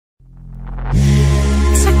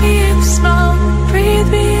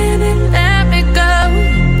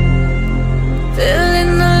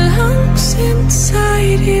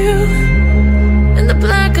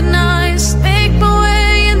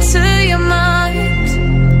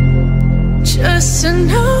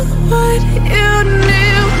what you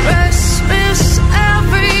knew. Restless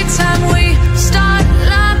every time we start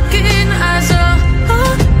locking eyes.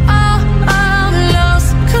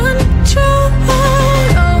 Lost control.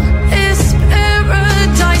 Oh, it's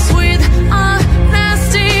paradise with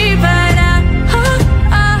honesty, but I'm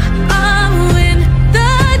in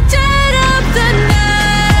the dead of the night.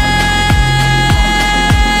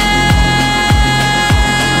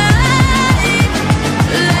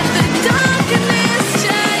 Let the darkness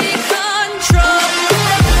take control.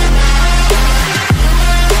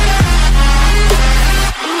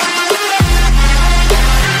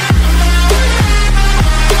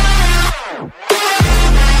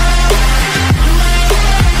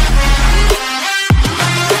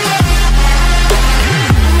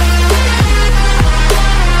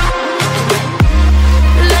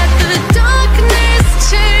 Let the darkness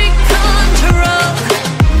take control.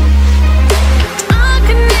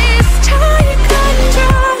 Darkness take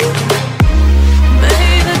control.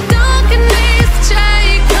 May the darkness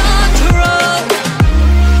take control.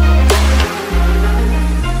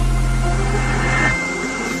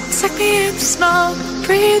 Suck me in the smoke,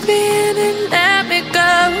 breathe me in and let me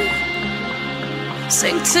go.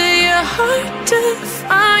 Sink to your heart to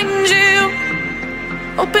find you.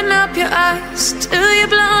 Open up your eyes till you're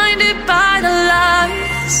blinded by the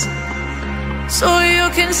lies, so you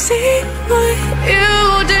can see what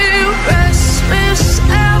you do. Restless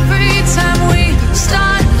every time we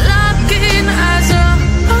start locking eyes.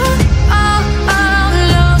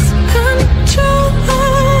 Lost control.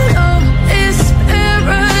 Oh, it's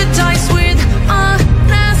paradise with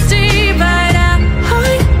honesty, but I'm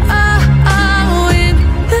in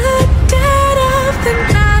the dead of the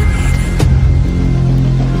night.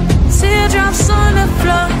 Teardrops on the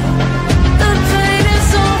floor. The pain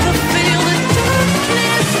is over. Feel the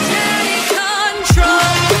darkness take control.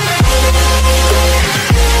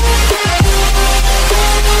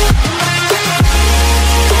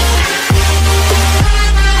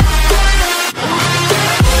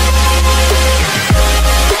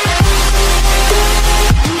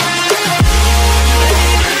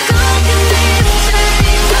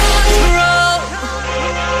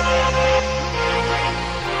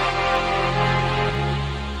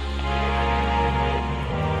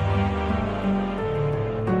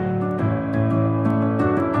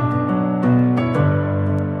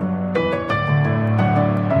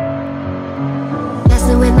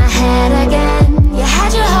 Messing with my head again. You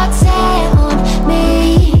had your heart set on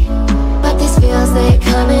me, but these feels, they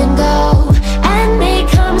come and go, and they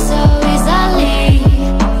come so easily.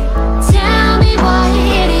 Tell me what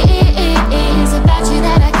it is about you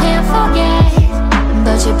that I can't forget,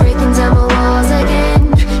 but you're breaking down my walls again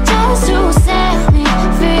just to set me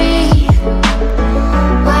free.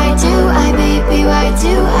 Why do I, baby, why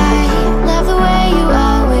do I love the way you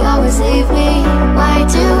always leave me? Why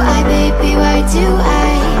do I, baby, why do I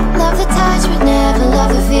love the touch but never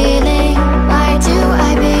love the feeling? Why do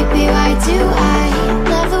I, baby, why do I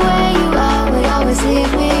love the way you always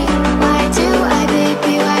leave me? Why do I,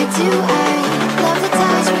 baby, why do I love the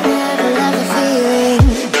touch but never love the feeling?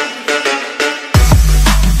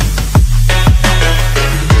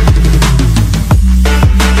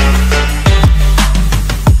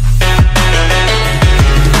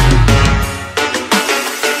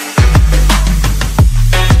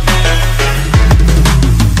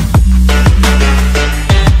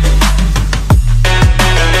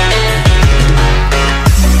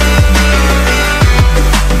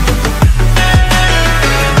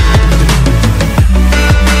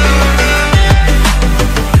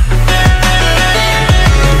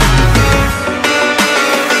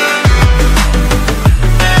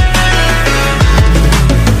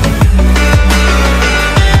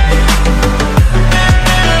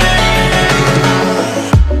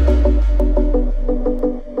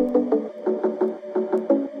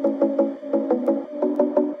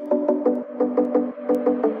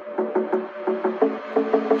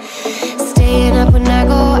 Staying up when I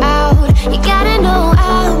go out, you gotta know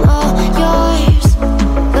I'm all yours.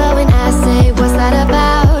 But when I say what's that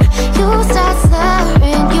about, you start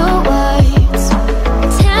slurring your words.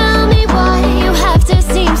 Tell me why you have to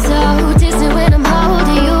seem so distant when I'm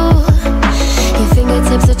holding you. Your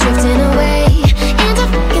fingertips are drifting away, and I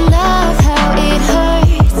fucking love how it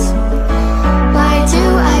hurts. Why do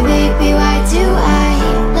I, baby, why do I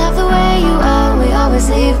love the way you always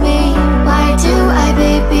leave me? Why do I,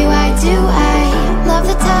 baby, why do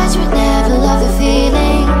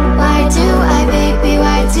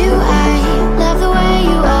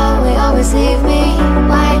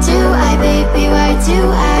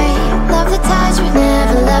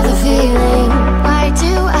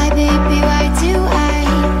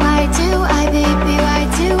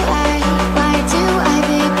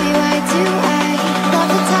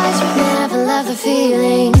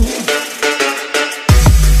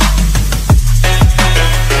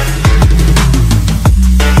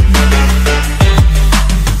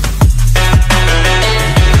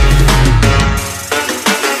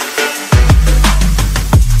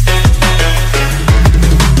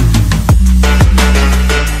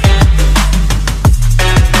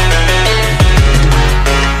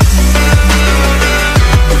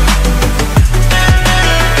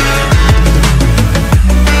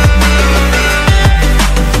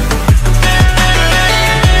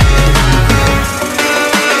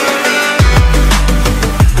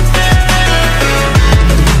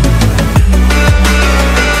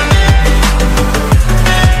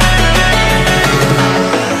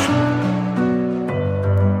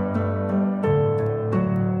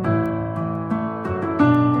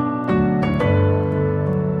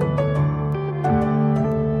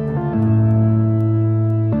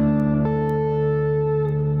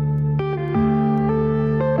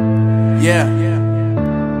Yeah.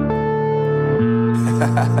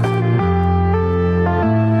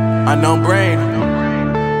 Unknown Brain,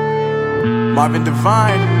 Marvin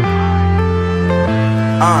Devine.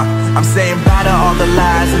 I'm saying bye to all the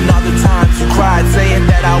lies and all the times you cried, saying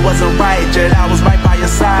that I wasn't right, yet I was right by your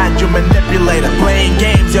side. You manipulator, playing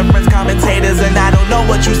games, your friends commentators, and I don't know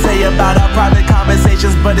what you say about our private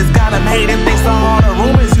conversations, but it's got them hating. Thanks to all the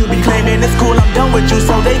rumors you be claiming. It's cool, I'm done with you,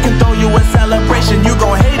 so they can throw you a celebration. You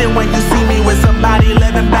gon' hate it when you see me with somebody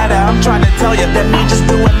living better. I'm trying to tell you that me just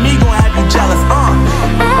doing me gon' have you jealous. I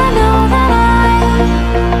know that I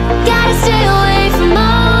gotta stay away from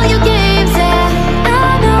all your games, yeah.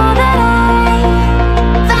 I know that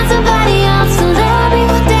I found somebody else to love me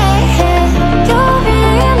one day, yeah. You'll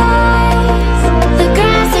realize the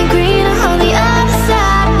grass ain't greener on the other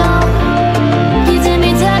side, no. You did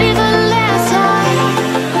me dirty for the last time,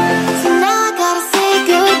 so now I gotta say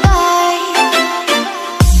goodbye.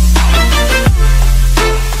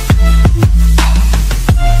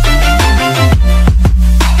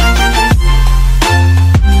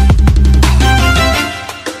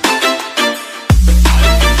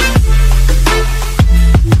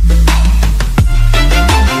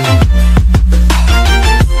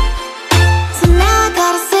 So now I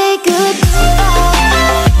gotta say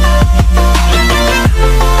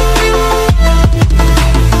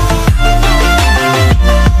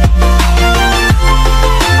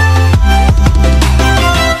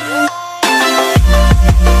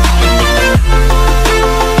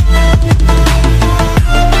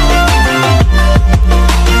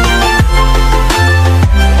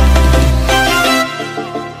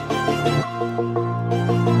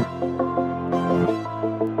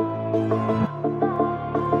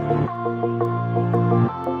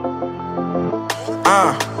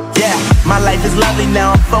Yeah, my life is lovely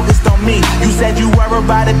now, I'm focused on me. You said you were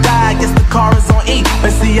about to die, I guess the car is on E.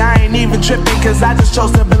 But see, I ain't even tripping, cause I just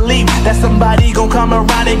chose to believe that somebody gon' come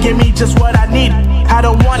around and give me just what I need. I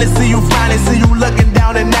don't wanna see you frowning, see you looking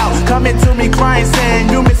down and out, coming to me crying, saying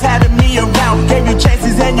you miss having me around. Gave you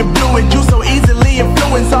chances and you blew it, you so easily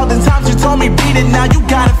influenced. All the times you told me beat it, now you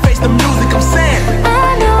gotta face the music. I'm saying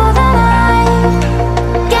I know that I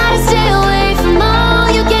gotta stay away from all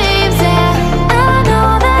your games, yeah. I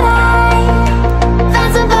know that I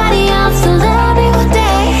found somebody else to love me one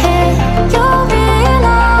day, yeah. You'll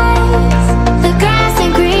realize the grass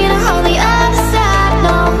ain't greener on the other side,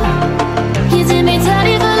 no. You did me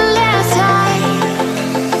dirty for the last time,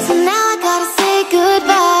 so now I gotta say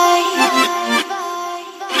goodbye.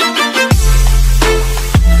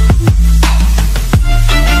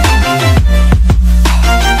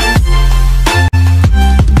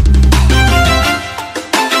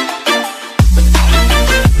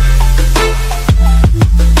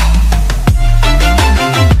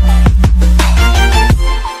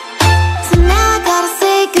 So now I gotta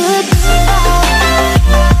say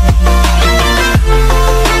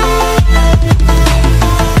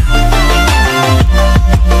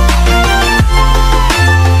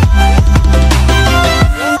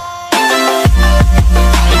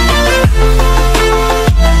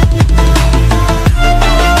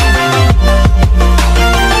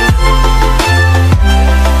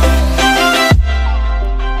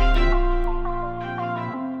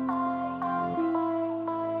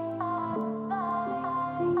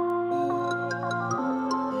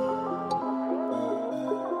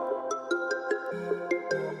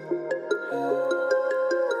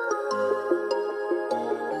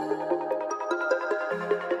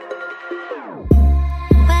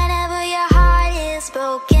Whenever your heart is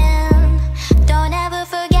broken, don't ever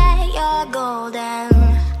forget you're golden.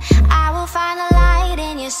 I will find the light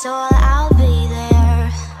in your soul, I'll be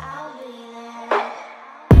there.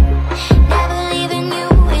 Never leaving you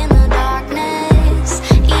in the darkness,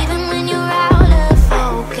 even when you're out of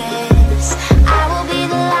focus. I will be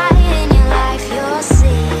the light in your life, you'll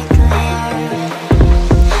see it clear.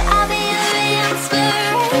 I'll be your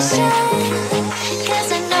inspiration, cause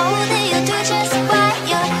I know that you'll do just what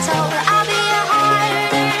you're told. I'll be your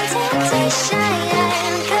hard-earned temptation,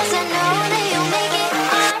 cause I know that you'll make it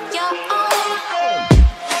on your own.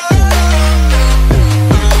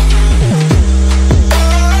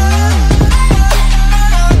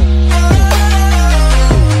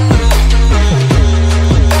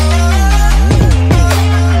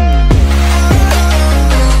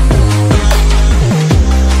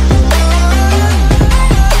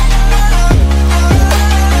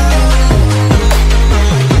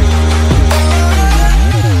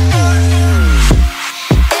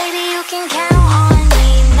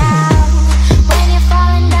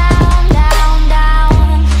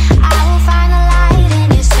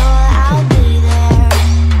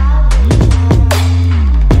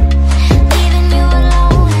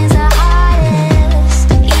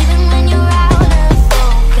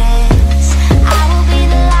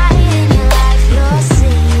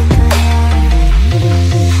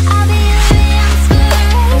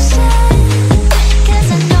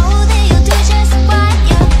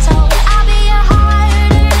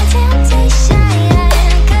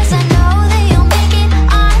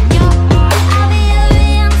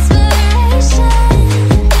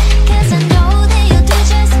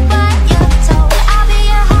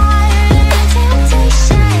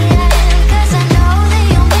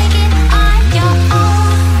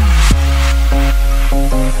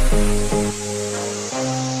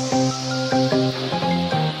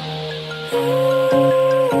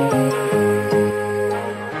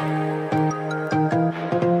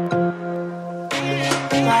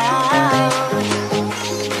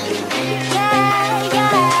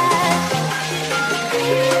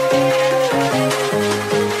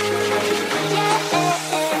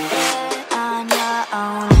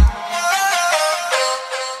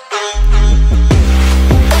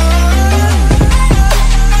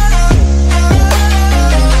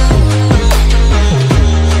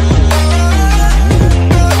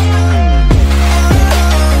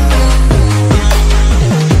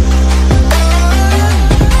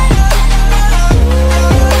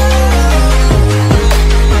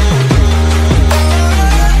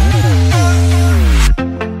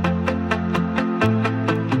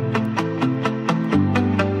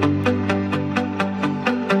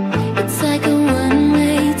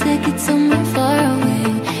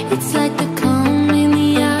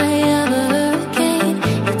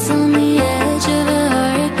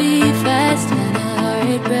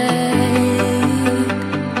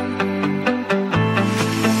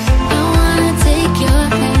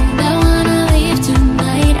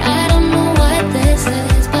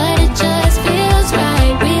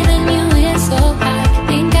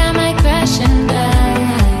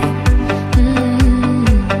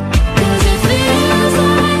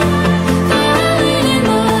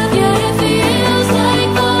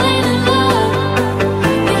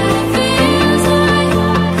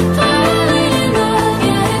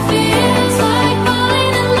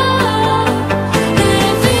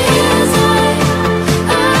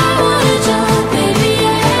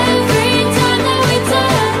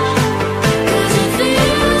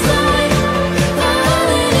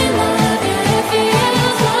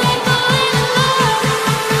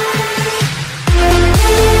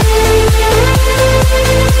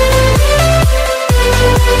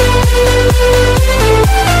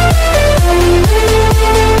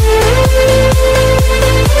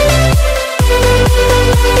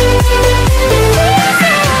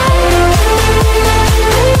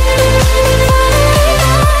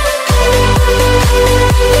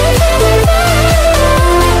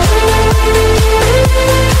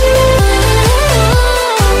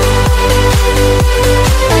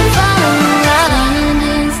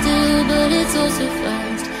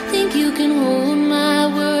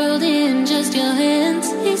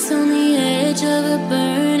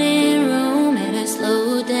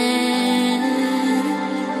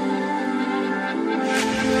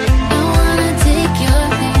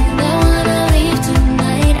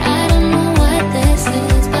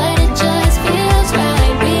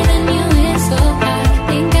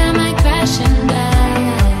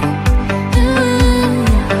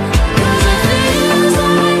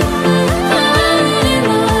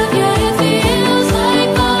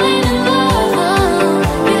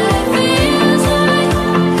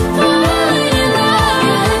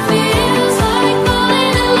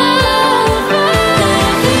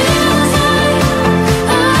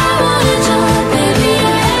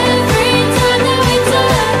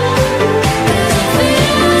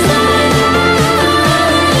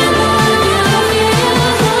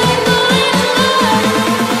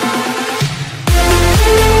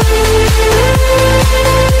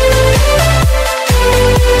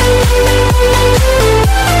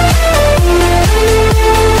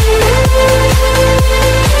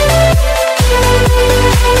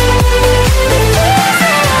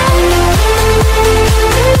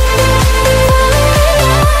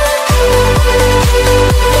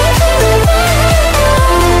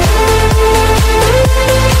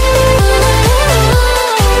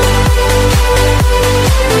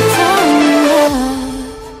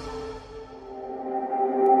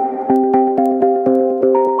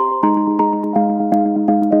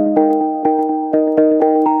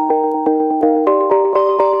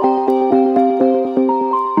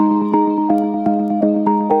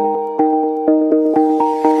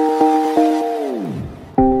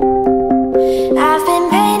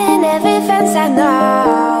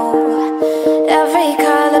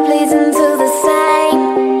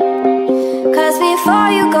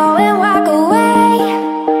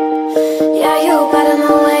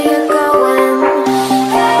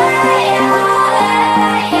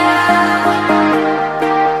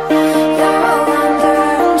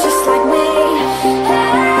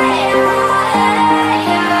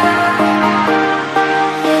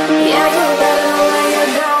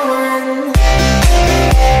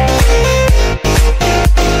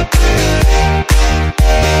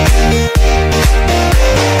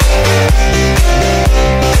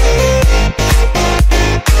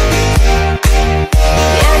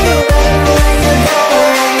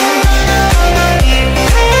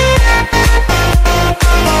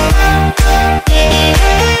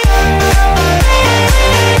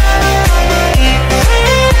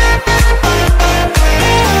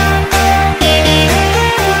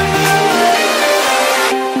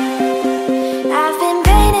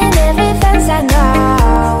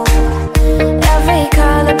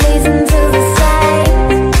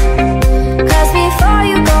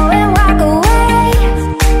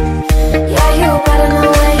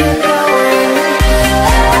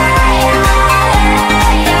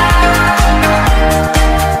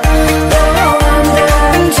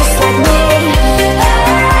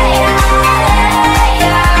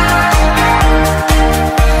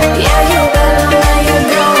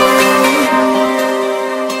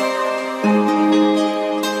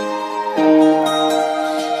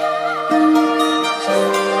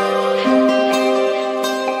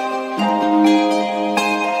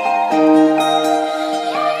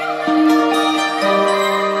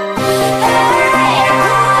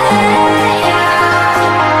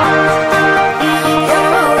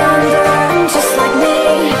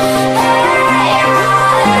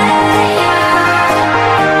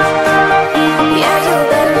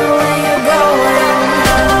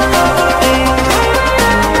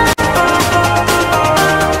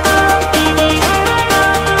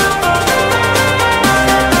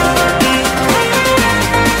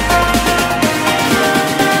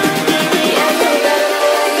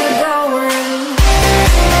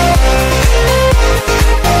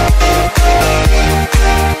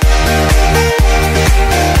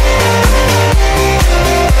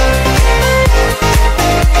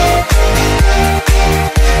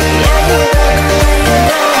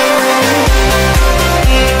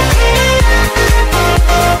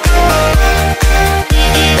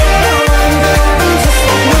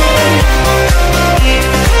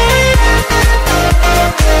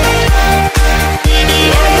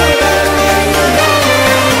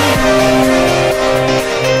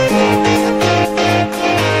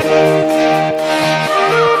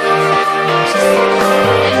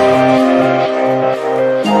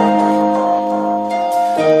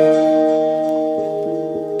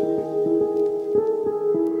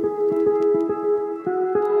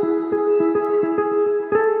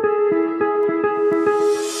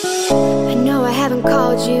 haven't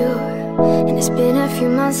called you, and it's been a few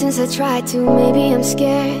months since I tried to. Maybe I'm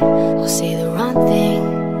scared I'll say the wrong thing.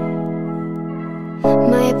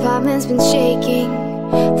 My apartment's been shaking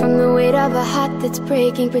from the weight of a heart that's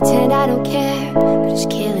breaking. Pretend I don't care, but it's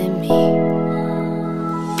killing me.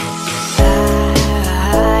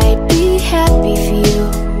 I'd be happy for you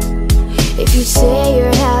if you say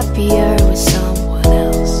you're happier with someone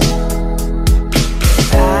else.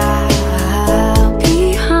 I'll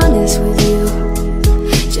be honest with you,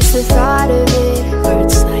 just the thought of it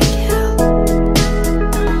hurts like hell.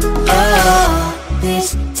 Oh, this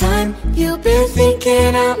time you've been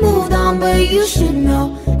thinking I moved on, but you should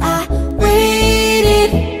know I waited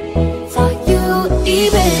for you.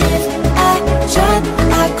 Even if I tried,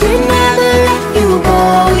 I could never let you go.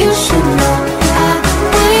 You should know I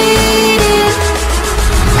waited.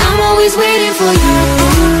 I'm always waiting for you.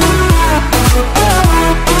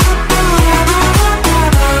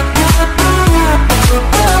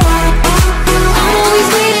 I'm always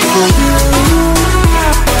waiting for you.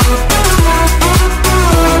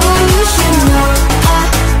 Oh, you should know I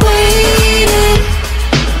waited.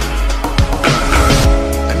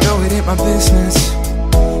 I know it ain't my business,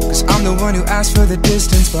 'cause I'm the one who asked for the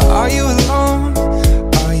distance. But are you alone?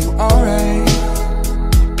 Are you alright?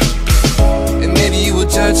 And maybe you will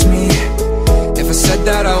judge me if I said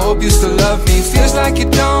that I hope you still love me. Feels like you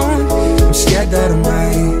don't, I'm scared that I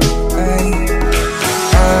might.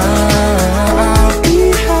 I'll be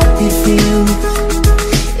happy for you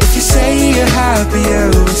if you say you're happier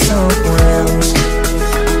with someone else.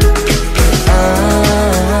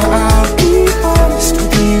 I'll be honest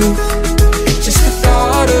with you, just the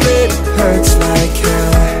thought of it hurts like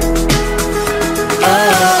hell.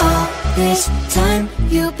 Oh, this time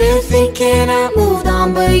you've been thinking I moved on,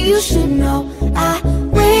 but you should know I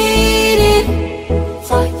waited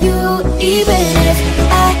for you. Even if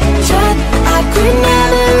I tried, I could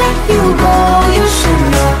never let you go. You should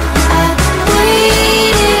know I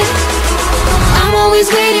waited. I'm always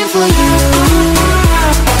waiting for you.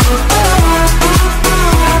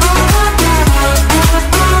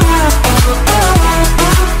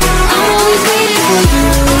 I'm always waiting for you.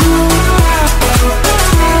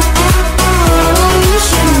 Oh, you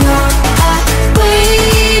should know I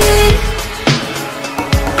waited.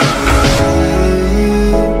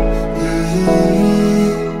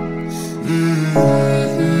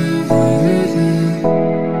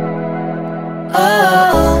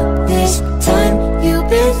 Oh, this time you've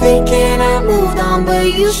been thinking I moved on, but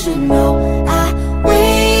you should know I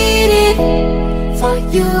waited for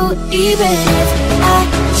you. Even if I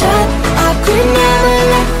tried, I could never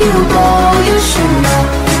let you go. You should know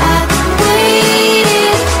I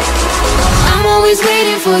waited. I'm always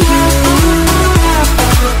waiting for you.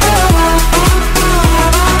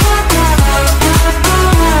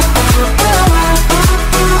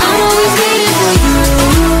 I'm always waiting for you.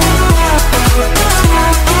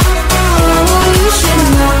 Oh, you should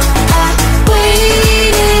know I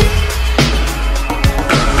waited.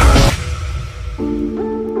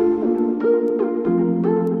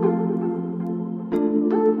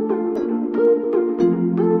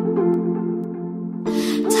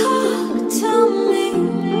 Talk to me.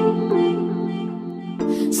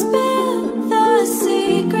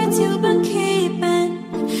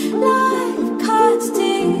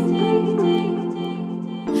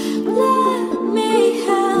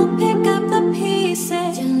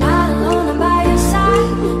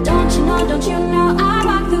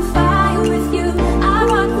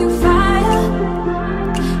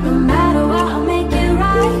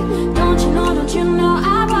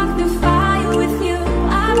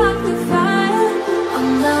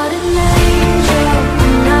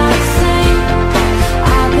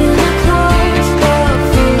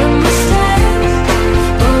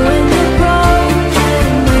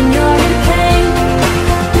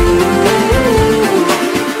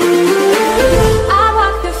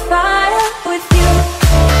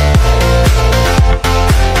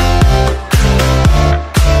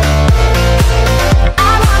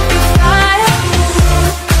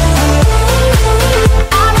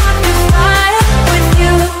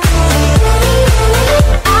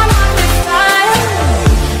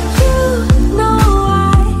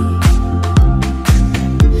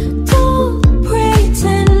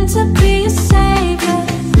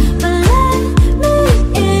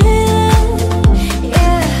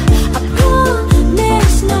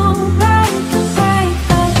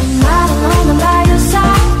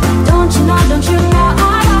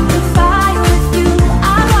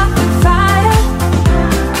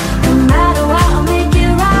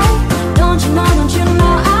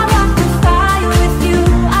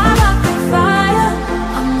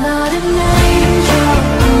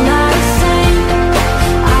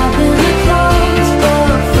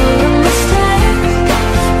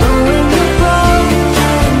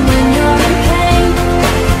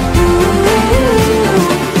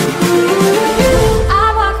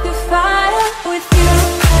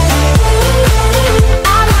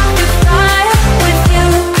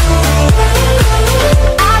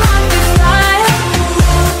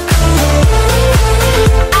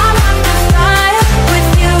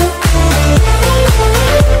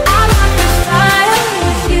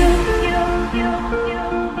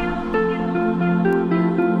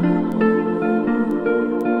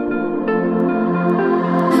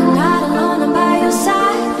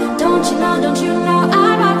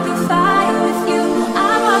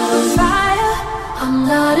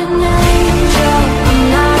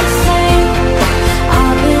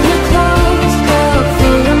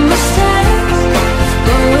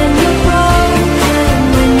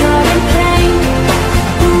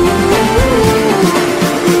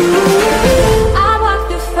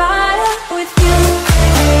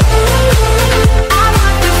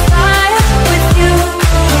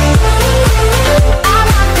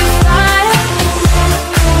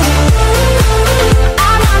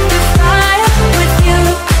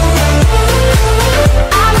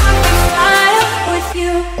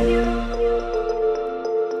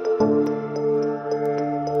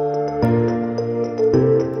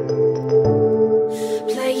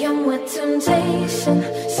 Playing with temptation,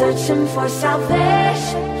 searching for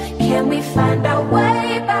salvation. Can we find our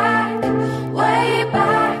way back, way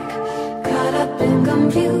back? Caught up in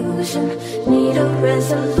confusion, need a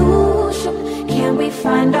resolution. Can we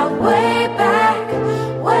find our way back,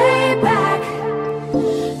 way back?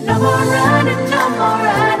 No more running, no more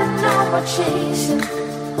running, no more chasing.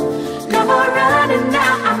 No more running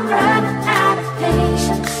now, I'm running out of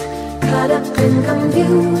patience. Caught up in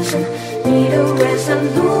confusion, need a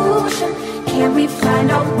resolution. Can we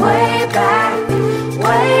find our way back,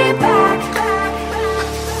 way back?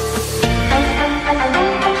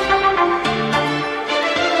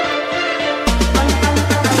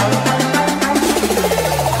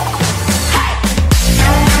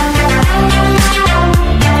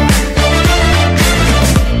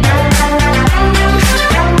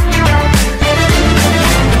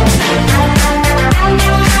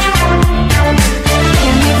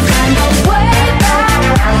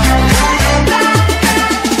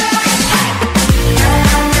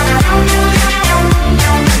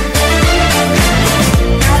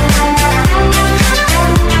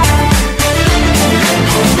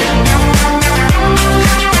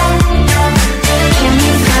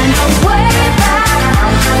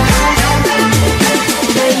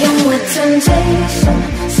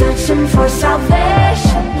 Searching for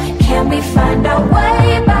salvation. Can we find our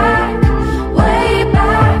way back, way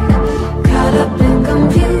back? Caught up in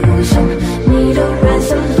confusion, need a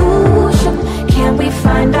resolution. Can we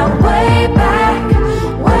find our way back,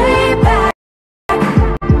 way back?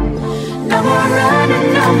 No more running,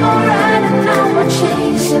 no more running, no more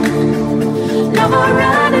chasing. No more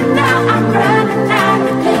running now, I'm running out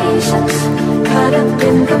of patience. Caught up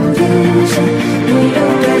in confusion, need a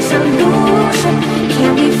resolution.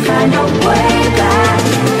 Can we find our way back,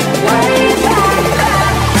 way back?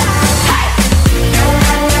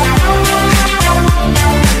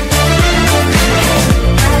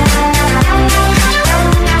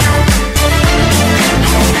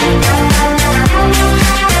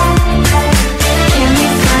 Can we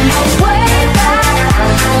find our way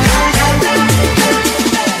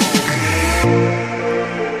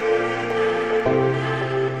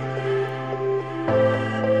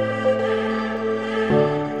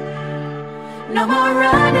No more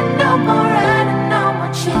running, no more running, no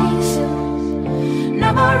more chasing.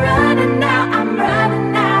 No more running now, I'm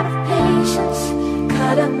running out of patience.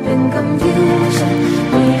 Caught up in confusion,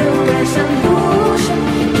 need a resolution.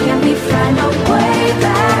 Can we find our way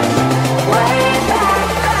back, way back?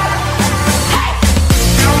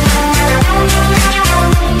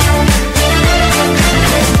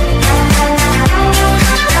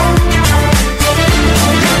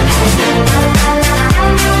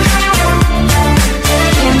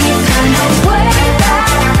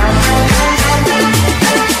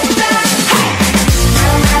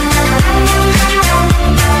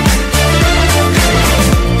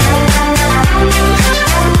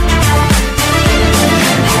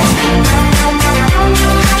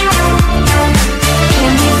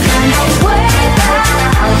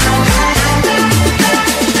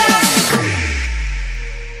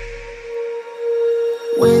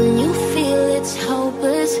 When you feel it's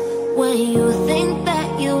hopeless, when you think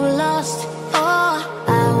that you lost, oh,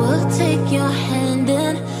 I will take your hand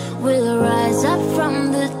and we'll rise up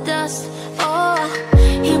from the dust. Oh,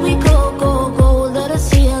 here we go, go, go, let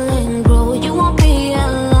us heal and grow. You won't be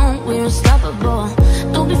alone, we're unstoppable.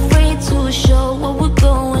 Don't be afraid to show what we're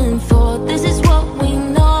going for. This is what we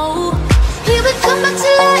know. Here we come back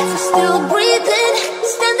to life, we're still breathing.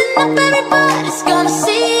 Standing up, everybody's gonna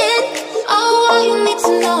see it. Oh, all you need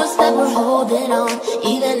to know is that we're holding on.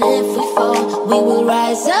 Even if we fall, we will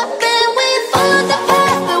rise up and we follow the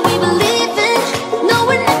path that we believe in. No,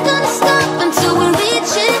 we're not gonna stop until we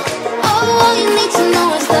reach it. Oh, all you need to know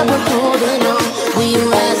is that we're holding on. We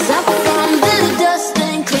rise up from the dust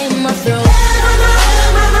and claim our throne.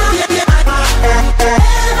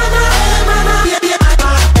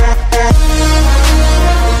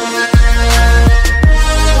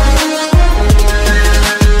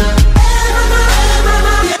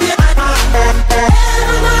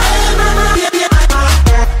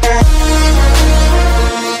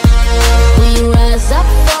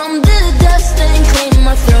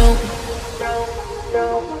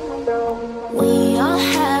 We all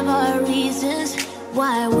have our reasons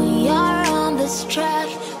why we are on this track.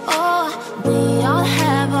 Oh, we all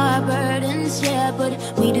have our burdens, yeah, but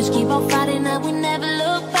we just keep on fighting and we never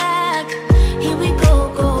look back. Here we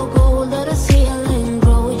go, go, go, let us heal and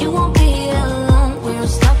grow. You won't be alone, we're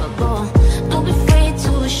unstoppable. Don't be afraid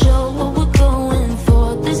to show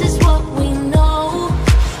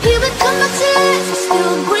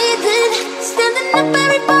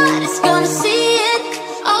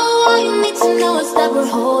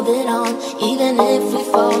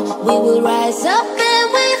fall. We will rise up and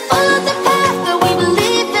we follow the path that we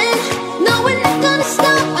believe in. No, we're not gonna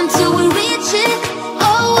stop until we reach it.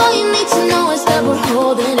 Oh, all you need to know is that we're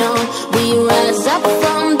holding on. We rise up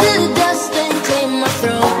from the dust and claim our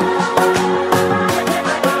throne.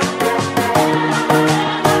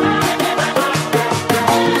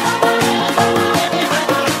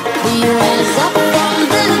 We rise up from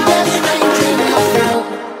the dust and claim our throne.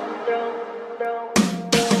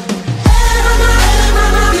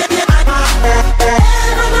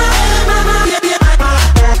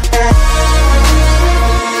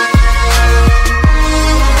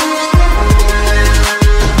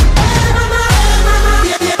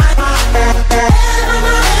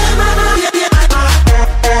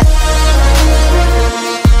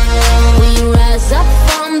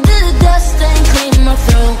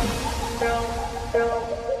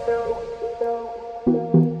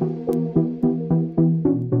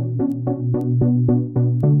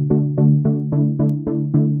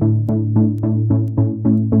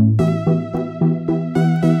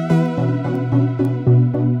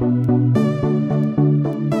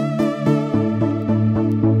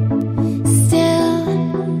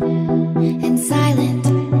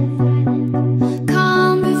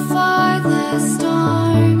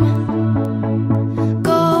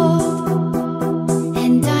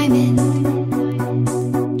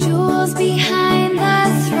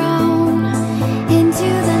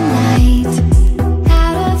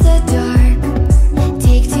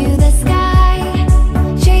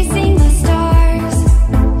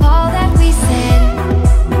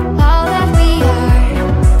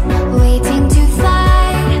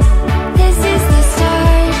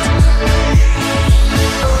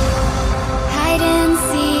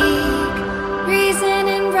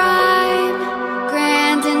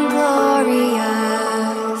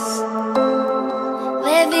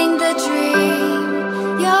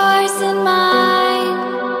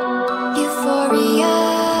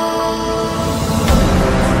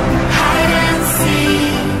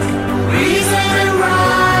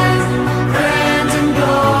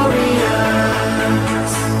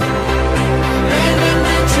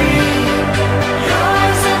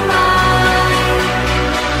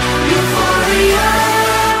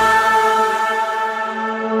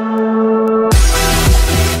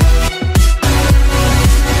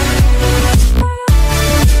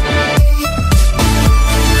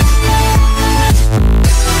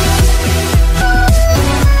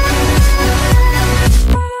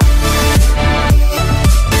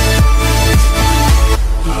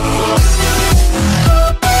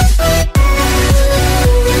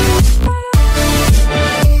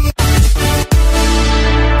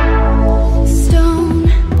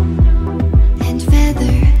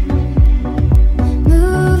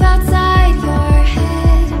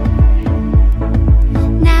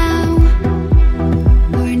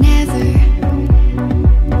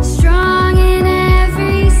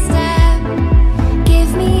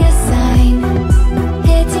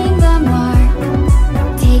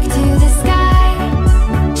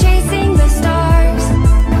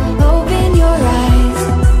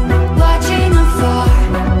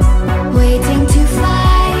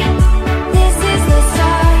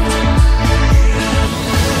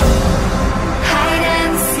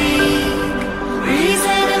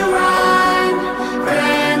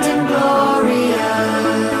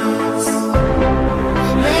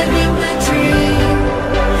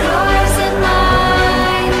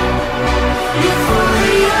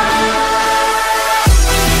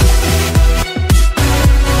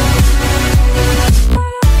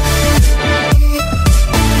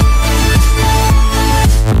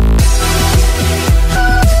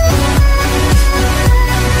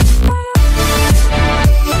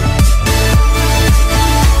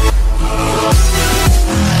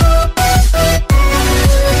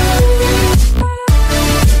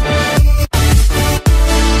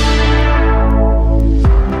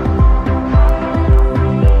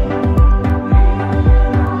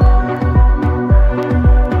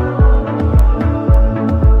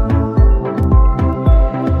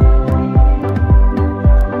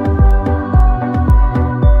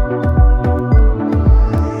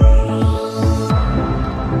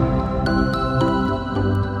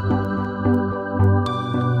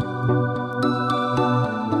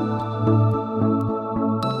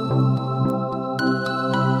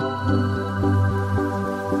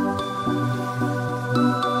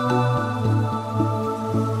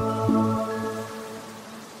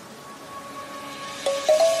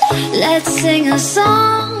 Let's sing a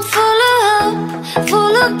song full of hope,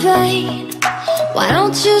 full of pain. Why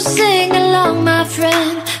don't you sing along, my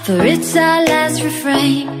friend? For it's our last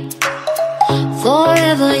refrain.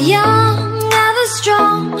 Forever young, ever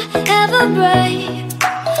strong, ever brave.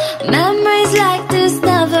 Memories like this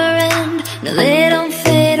never end, no, they don't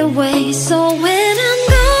fade away. So when I'm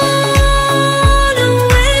gone, oh,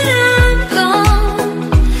 when I'm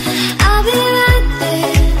gone, I'll be right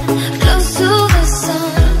there, close to the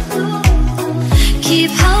sun.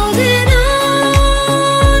 Keep holding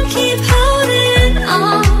on, keep holding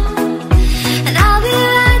on, and I'll be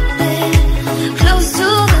right there, close to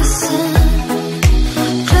the sun,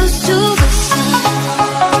 close to the sun.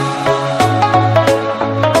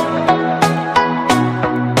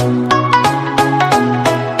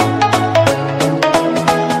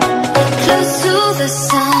 Close to the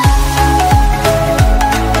sun.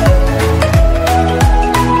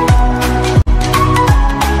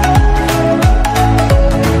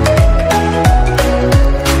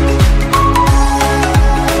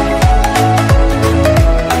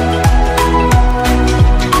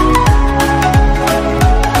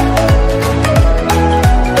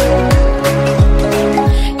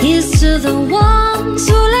 Here's to the ones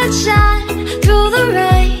who let shine through the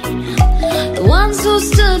rain, the ones who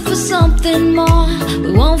stood for something more.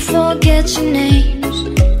 We won't forget your names.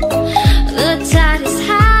 The tide is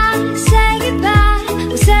high, say goodbye,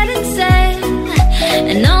 we set it sail,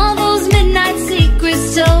 and all those midnight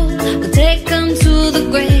secrets told, we'll take them to the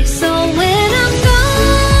grave. So when I'm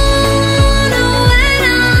gone, oh, when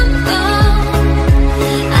I'm gone,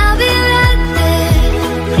 I'll be right there,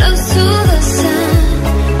 close to the sun.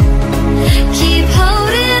 Keep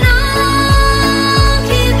holding on,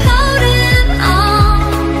 keep holding on,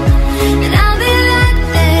 and I'll be right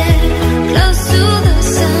there, close to the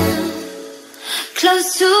sun, close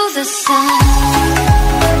to the sun.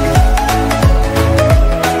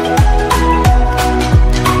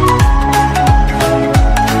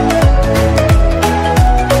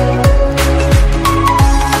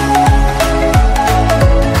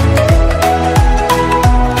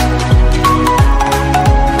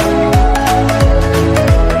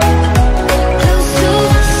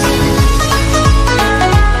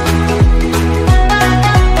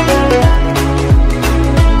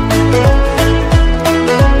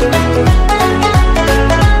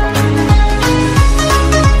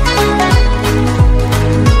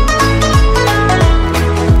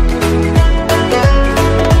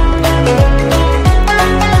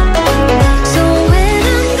 So when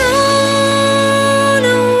I'm gone,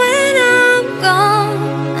 oh, when I'm gone,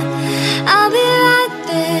 I'll be right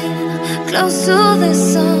there, close to the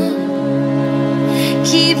sun.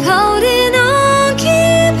 Keep holding on,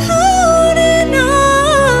 keep holding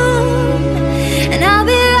on, and I'll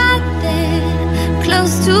be right there,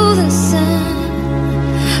 close to the sun,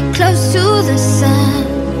 close to the sun.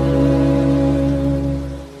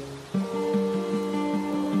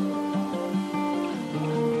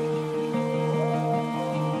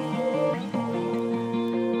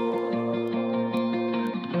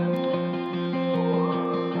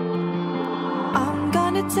 I'm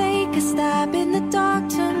gonna take a stab in the dark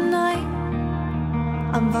tonight.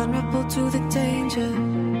 I'm vulnerable to the danger,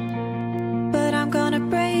 but I'm gonna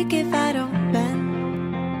break if I don't bend.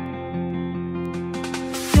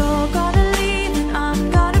 You're gonna leave and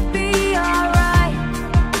I'm gonna be alright.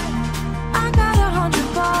 I got 100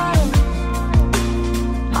 bottles,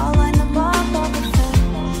 I'll line them up on the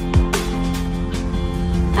fence,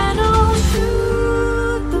 and I'll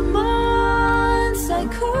shoot the months I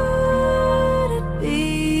couldn't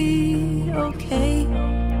be okay.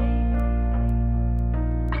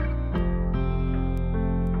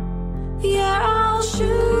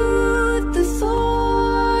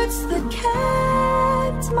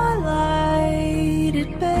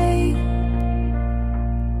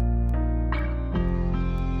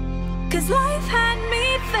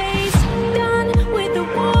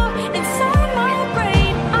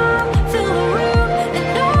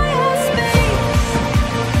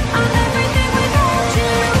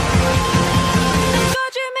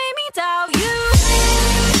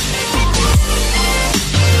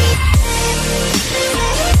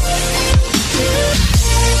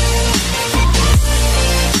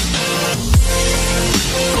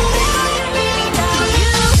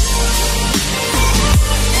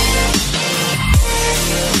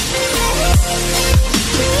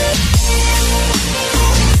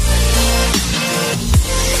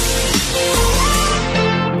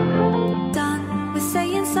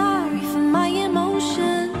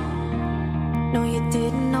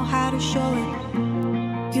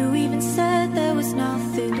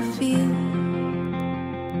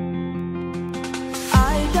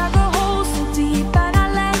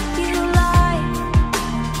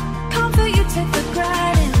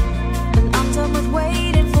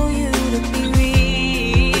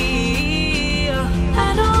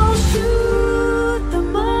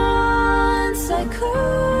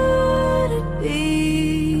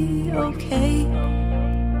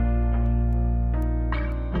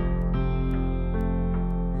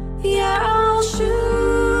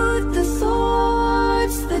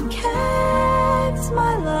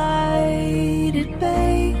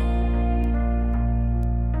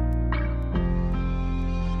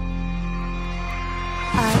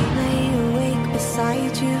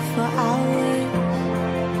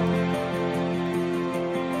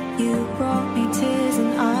 You brought me tears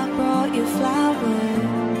and I brought you flowers.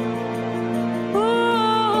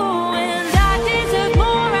 Ooh, and I deserve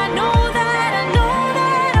more. I know that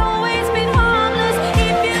always been harmless.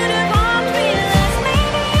 If you'd have harmed me less,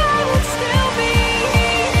 maybe I would still be.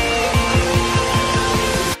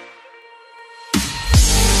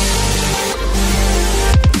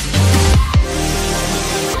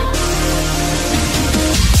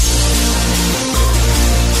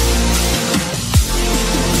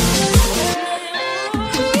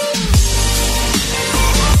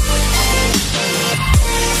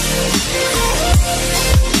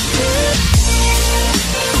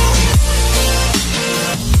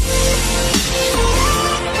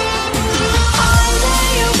 I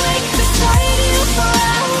lay awake beside you for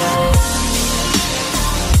hours.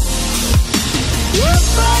 You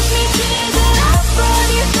brought me tears and I brought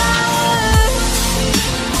you flowers.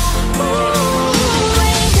 Ooh,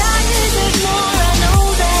 and I deserve more. I know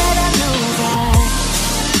that.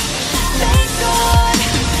 Thank God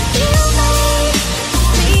you made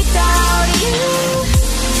me doubt you.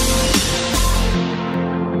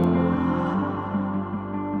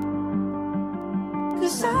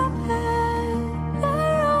 'Cause I'm better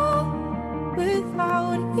off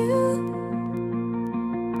without you.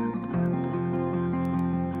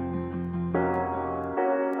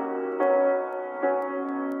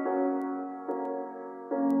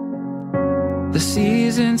 The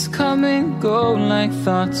seasons come and go like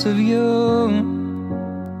thoughts of you.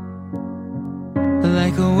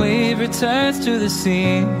 Like a wave returns to the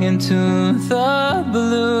sea, into the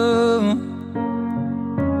blue.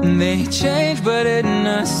 They change but in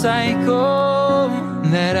a cycle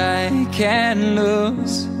that I can't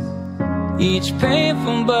lose. Each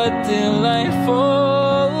painful but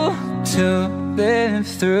delightful to live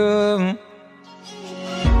through.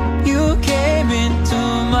 You came into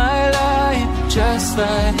my life just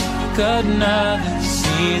like another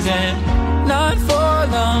season. Not for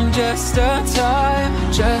long, just a time,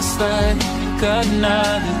 just like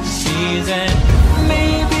another season.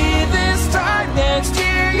 Maybe this time next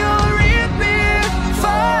year you'll reappear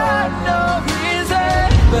for no reason,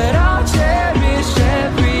 but I'll cherish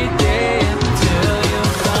every day until you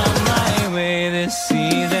come my way this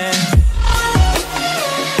season.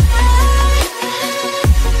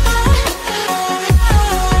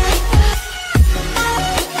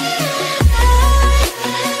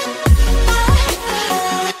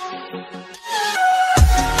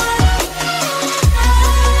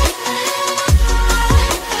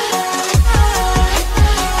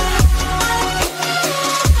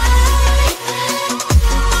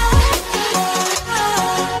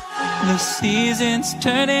 The seasons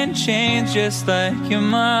turn and change just like your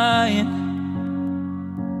mind.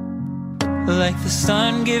 Like the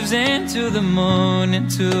sun gives into the moon,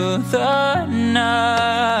 into the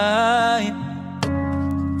night.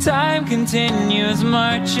 Time continues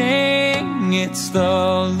marching, it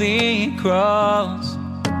slowly crawls.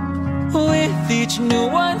 With each new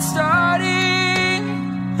one starting,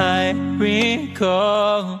 I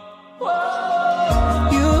recall.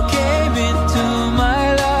 You came into my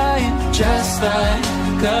life just like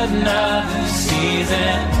another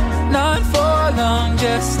season. Not for long,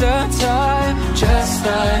 just a time, just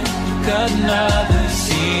like another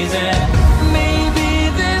season. Maybe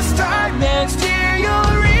this time next year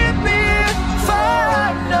you'll reappear for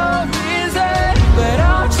no reason, but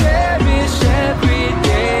I'll cherish every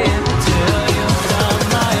day until you come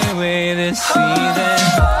my way this season.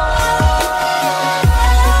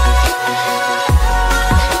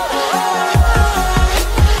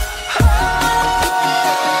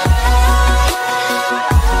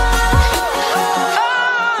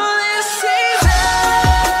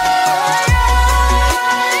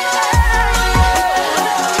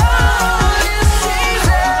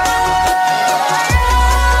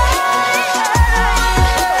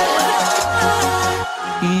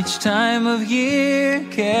 Each time of year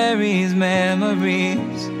carries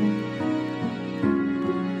memories,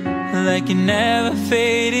 like a never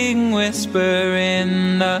fading whisper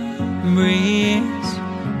in the breeze.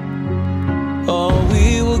 Oh,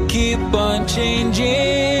 we will keep on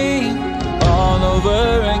changing all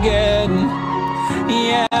over again.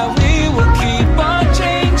 Yeah, we will keep on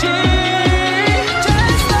changing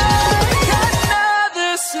just like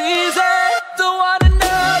another season. Don't want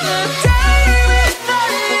another day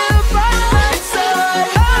without you by my side.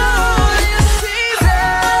 Oh, this season.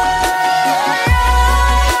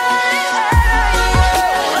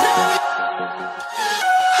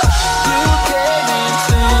 You came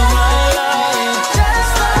into my life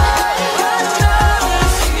just like another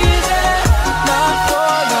season. Not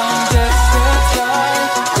for long,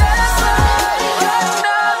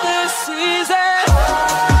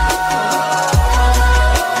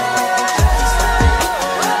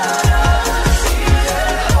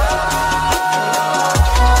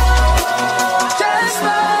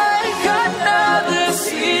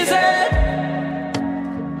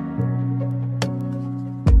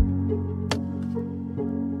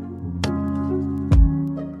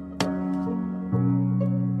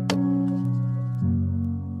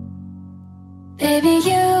 Baby,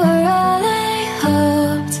 you are all I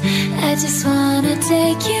hoped. I just wanna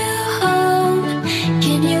take you home.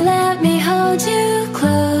 Can you let me hold you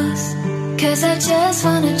close? 'Cause I just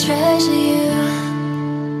wanna treasure you.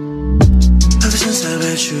 Ever since I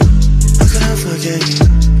met you, how could I forget you?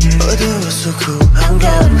 Oh, that was so cool. I'm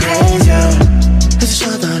going crazy. It's a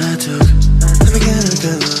shot that I took. Let me get a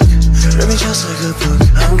good look. Read me just like a book.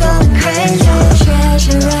 I'm going crazy.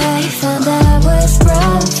 Treasure I found I was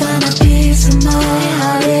broke. Found a piece of my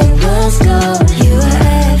heart, it was gold. You were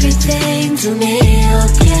everything to me, oh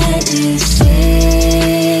can't you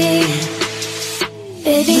see?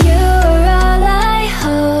 Baby, you were all I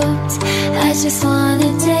hoped. I just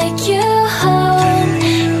wanna take you home.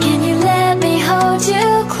 Can you let me hold you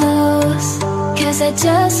close? 'Cause I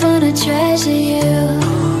just wanna treasure you.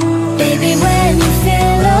 Baby, when you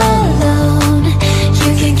feel alone, you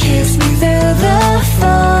can kiss me through the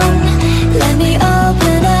phone. Let me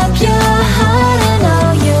open up your heart and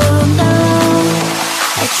all you know.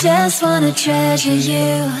 I just wanna treasure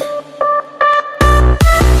you.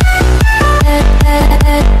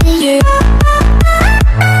 You.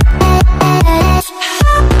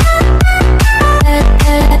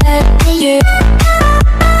 You.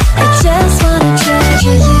 I just wanna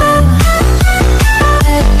treasure you.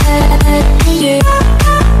 You.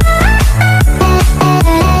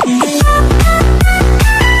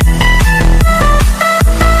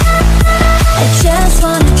 I just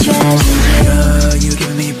wanna treasure you. You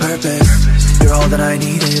give me purpose. You're all that I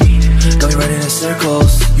needed. Got me right in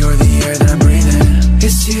circles. You're the air that I'm breathing.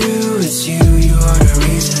 It's you, you are the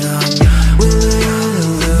reason I'm willing to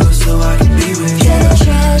lose so I can be with you. The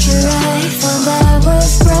treasure I found I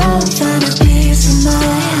was broke. Found a piece of my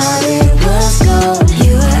heart, it was gold.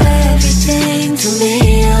 You were everything to me,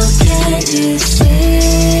 oh can't you see?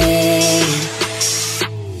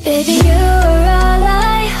 Baby, you were all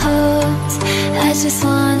I hoped. I just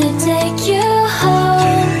wanna take you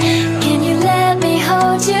home. Can you let me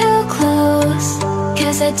hold you close?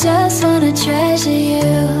 'Cause I just wanna treasure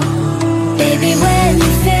you. Baby, when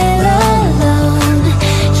you feel alone,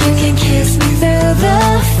 you can kiss me through the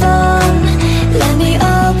phone. Let me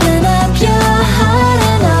open up your heart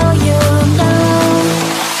and all you know.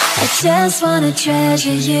 I just wanna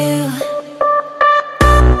treasure you.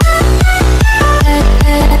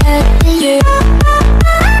 You.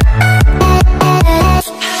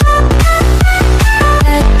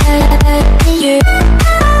 You.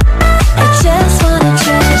 I just wanna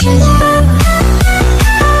treasure you.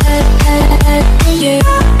 You.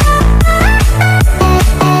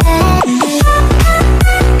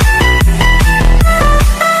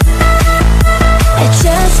 I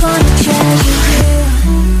just wanna treasure you.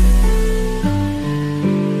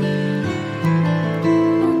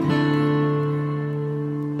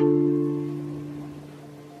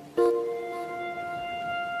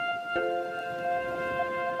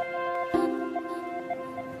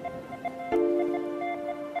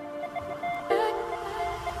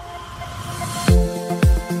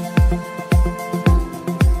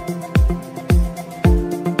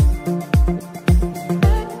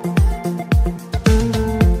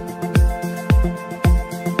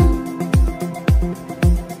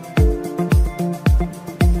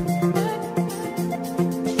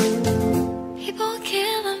 People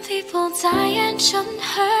killing, people dying. Shouldn't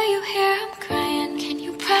hurt you hear I'm crying. Can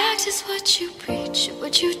you practice what you preach? Or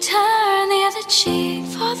would you turn the other cheek?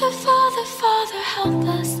 Father, Father, Father, help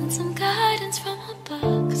us. Send some guidance from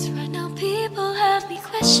above. 'Cause right now people have me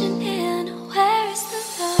questioning, where is the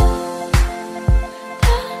love?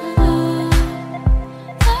 The love,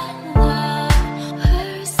 the love.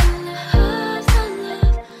 Where is the love, the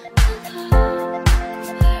love, the love?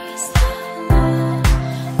 Where is the love?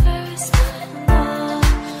 Where is the love?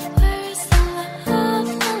 Where is the love,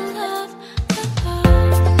 the love, the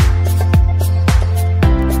love?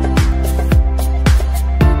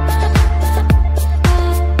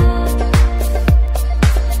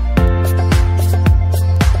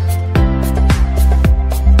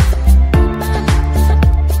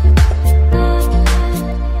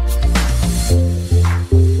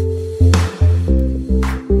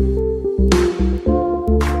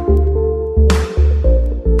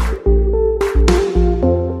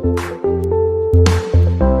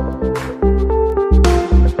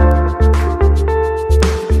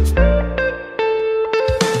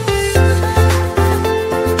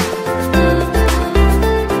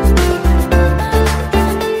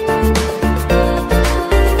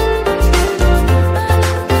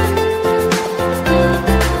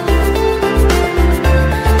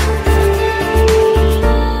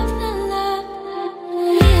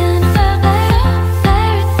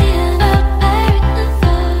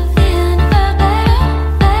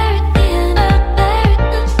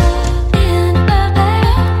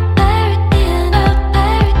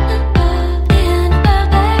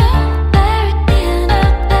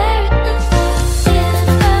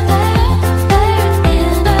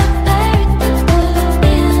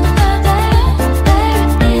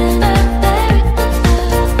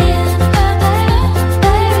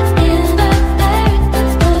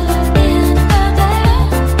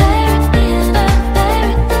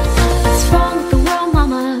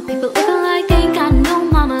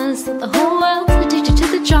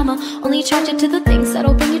 attracted to the things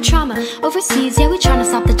that'll bring you trauma. Overseas, yeah, we tryna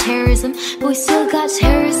stop the terrorism, but we still got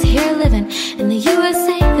terrorists here living in the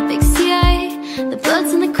USA, the big CIA, the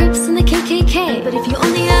Bloods and the Crips and the KKK. But if you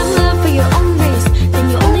only have love for your own race, then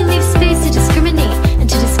you only leave space to discriminate, and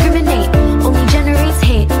to discriminate only generates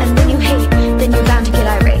hate. And when you hate, then you're bound to get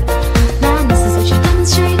irate. Man, this is what you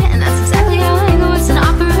demonstrate, and that's exactly how anger works and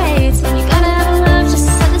operates. When you gotta have love just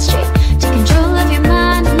to set it straight, take control of your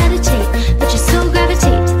mind and meditate, but you still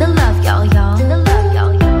gravitate to the love, y'all, y'all. The love,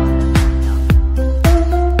 y'all, y'all.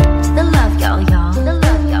 To the love, y'all, y'all. The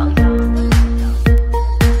love, y'all, y'all.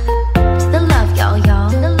 The love, y'all, y'all.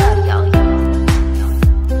 The love, y'all, y'all.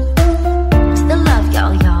 The love,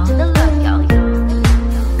 y'all, y'all. The love, y'all, y'all.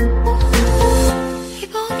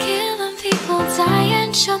 People killing, people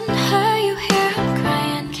dying, shouldn't hurt you. Hear 'em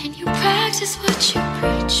crying. Can you practice what you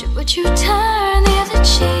preach? Or would you turn the other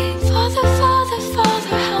cheek? Father, Father,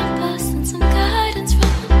 Father, help us, and some guidance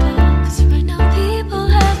from above. 'Cause right now people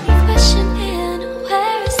have me questioning,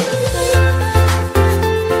 where is the love?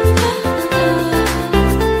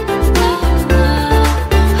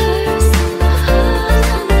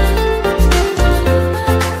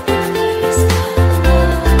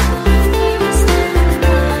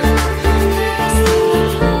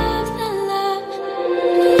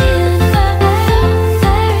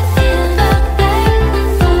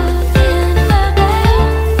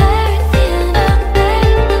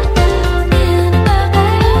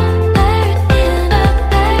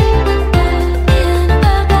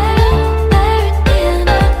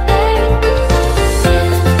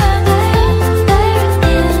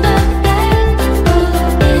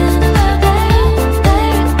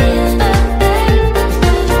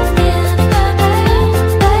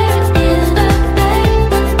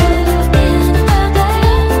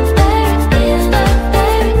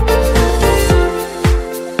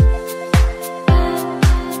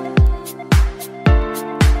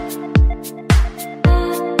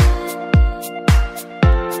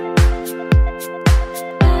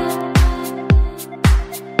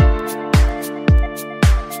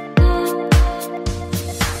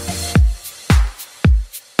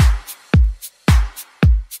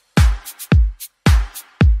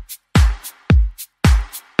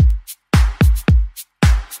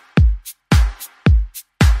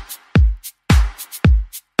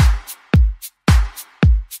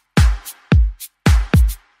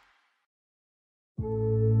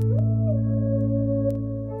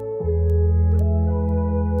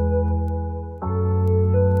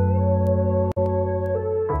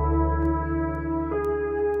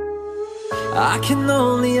 I can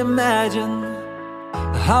only imagine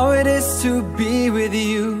how it is to be with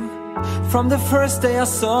you. From the first day I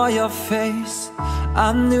saw your face,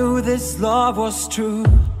 I knew this love was true.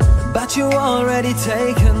 But you already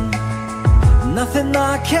taken, nothing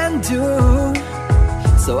I can do.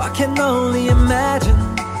 So I can only imagine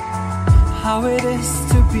how it is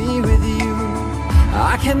to be with you.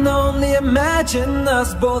 I can only imagine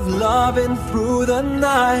us both loving through the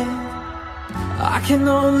night. I can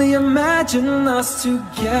only imagine us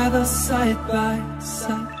together side by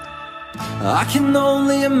side. I can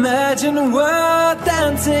only imagine we're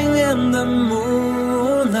dancing in the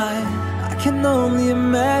moonlight. I can only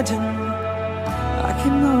imagine, I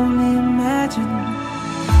can only imagine.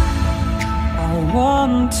 I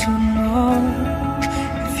want to know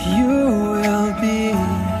if you will be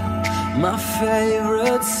my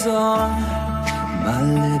favorite song, my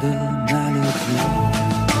little melody.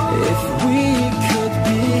 If we could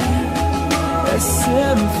be a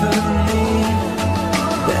symphony,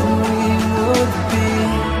 then we would be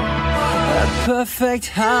a perfect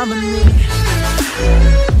harmony.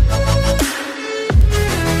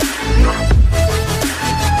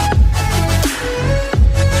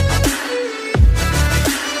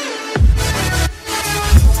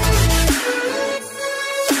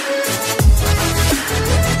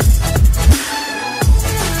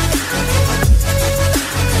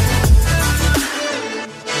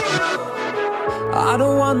 I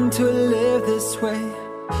don't want to live this way.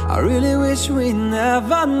 I really wish we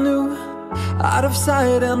never knew. Out of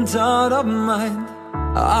sight and out of mind,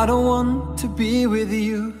 I don't want to be with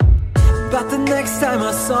you. But the next time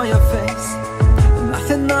I saw your face,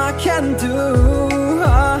 nothing I can do.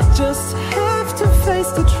 I just have to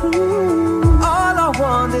face the truth. All I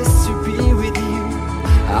want is to be with you.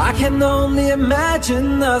 I can only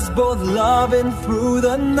imagine us both loving through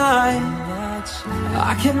the night.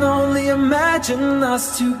 I can only imagine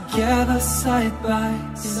us together side by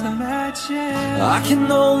side. I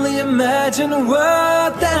can only imagine we're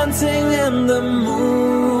dancing in the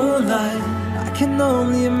moonlight. I can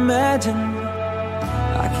only imagine,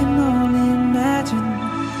 I can only imagine.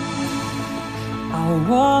 I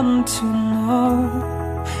want to know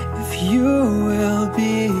if you will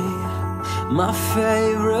be my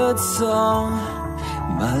favorite song,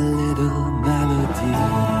 my little melody.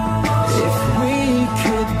 If we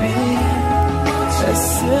could be a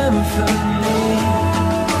symphony,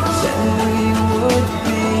 then we would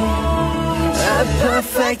be a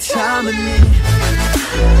perfect harmony.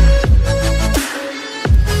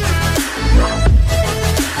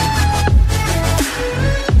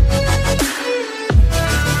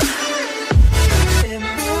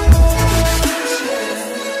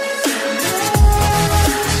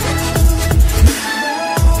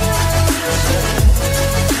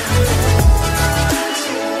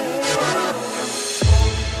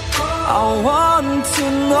 I want to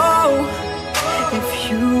know if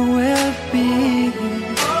you will be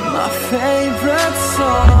my favorite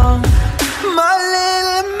song, my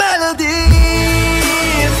little melody.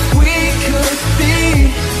 If we could be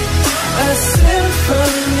a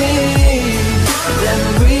symphony, then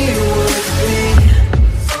we would be.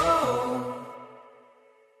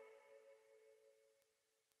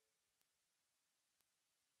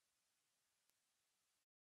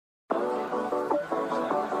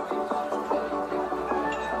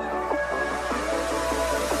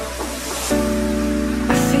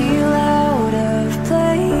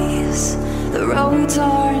 Roads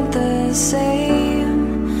aren't the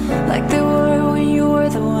same like they were when you were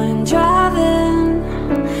the one driving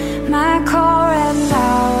my car, and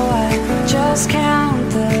now I just count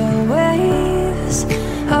the waves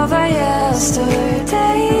of our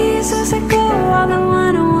yesterdays as I go on the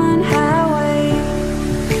 101 highway,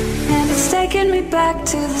 and it's taking me back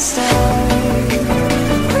to the start.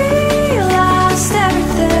 We lost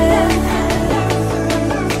everything.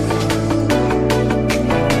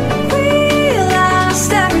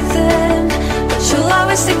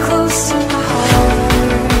 Stay close to my heart.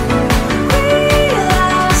 We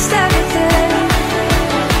lost everything.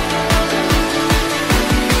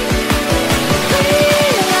 We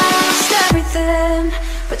lost everything,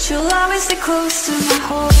 but you'll always stay close to my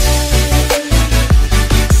heart.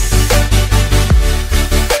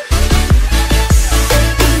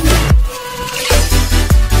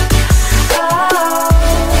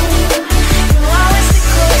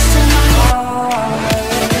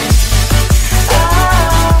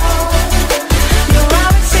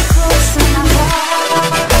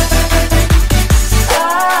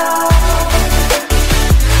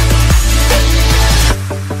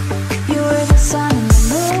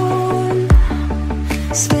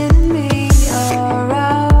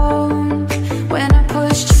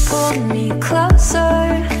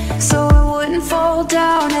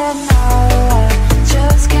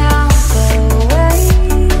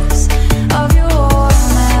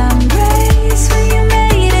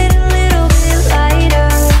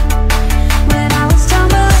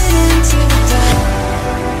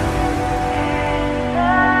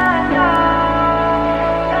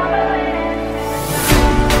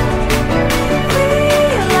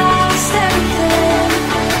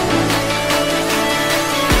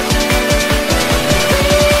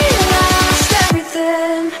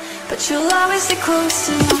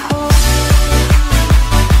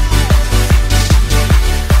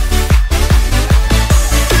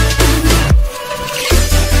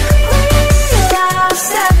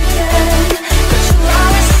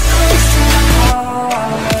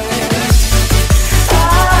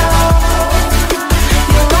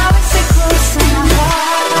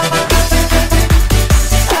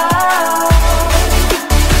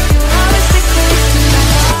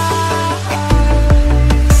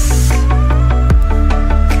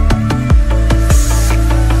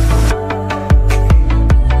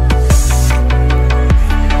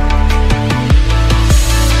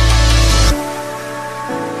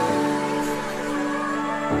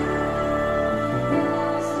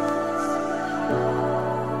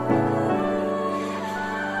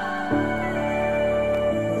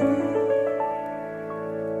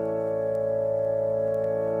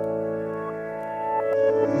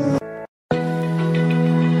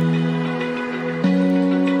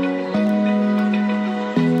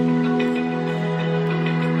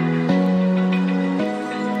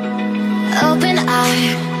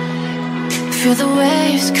 Feel the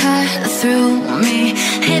waves cut through me,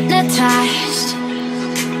 hypnotized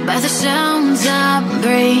by the sounds I'm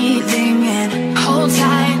breathing in. Hold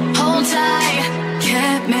tight,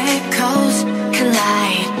 chemicals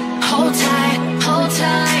collide. Hold tight, hold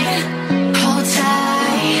tight, hold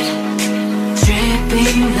tight.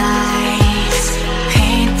 Dripping lights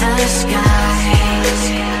paint the skies,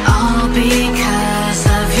 all because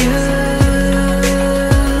of you.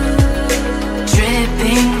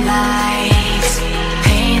 Dripping lights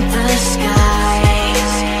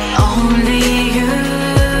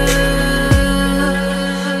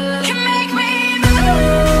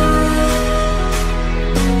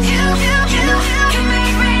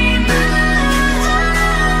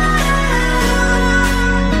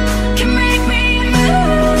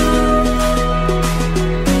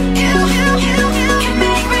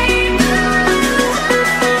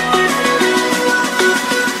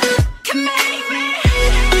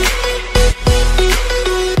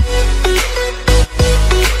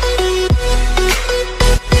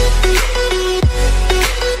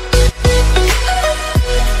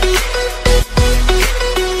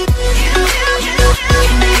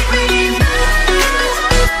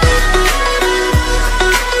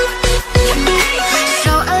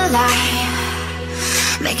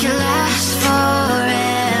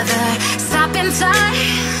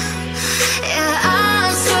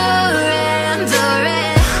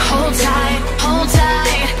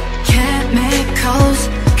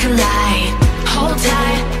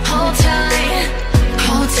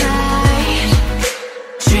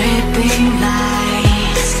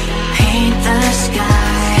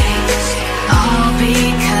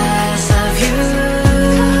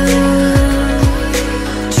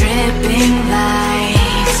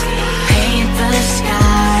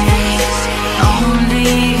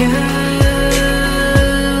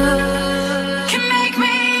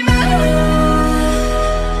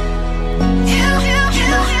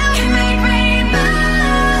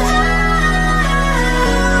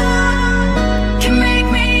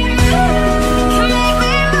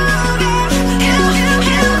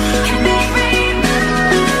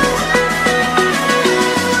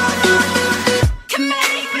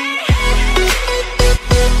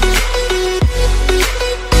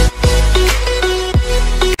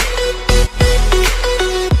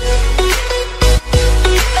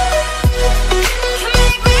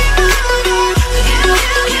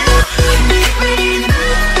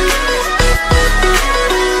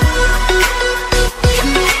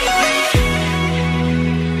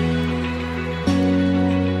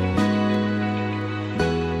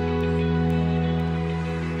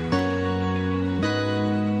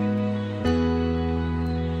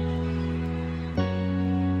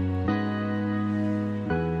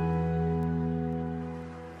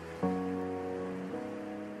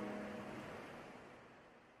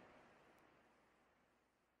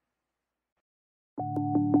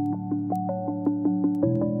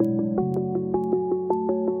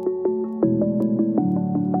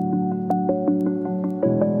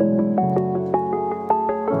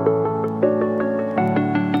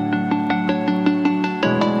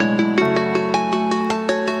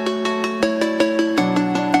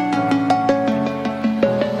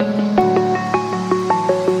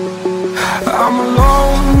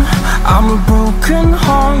a broken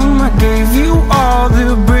home. I gave you all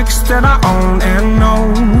the bricks that I own and know.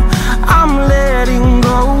 I'm letting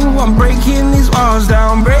go, I'm breaking these walls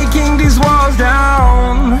down, breaking these walls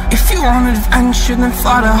down. If you want adventure, then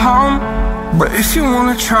fly to home. But if you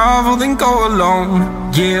wanna travel, then go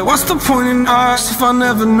alone. Yeah, what's the point in us if I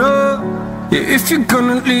never know? Yeah, if you're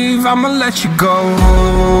gonna leave, I'ma let you go.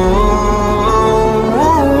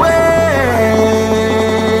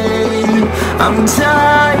 I'm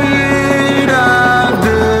tired of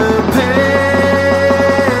the pain.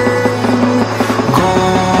 Go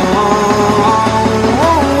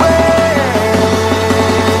away.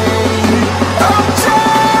 I'm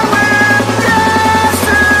tired with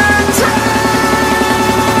yesterday.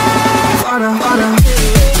 Harder, harder.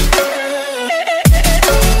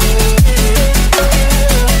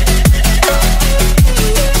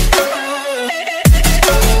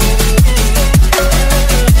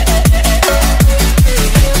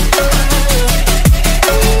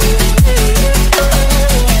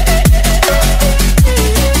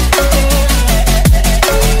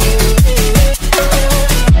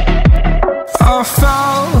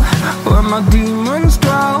 My demons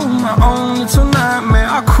dwell, my own little nightmare,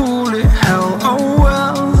 I call it hell, oh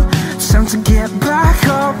well. It's time to get back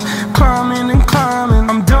up, climbing and climbing.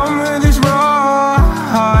 I'm done with this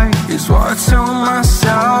ride, is what I tell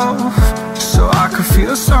myself, so I could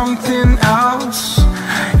feel something else.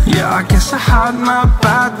 Yeah, I guess I had my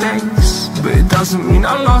bad days, but it doesn't mean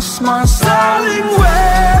I lost my style. Darling,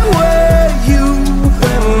 where were you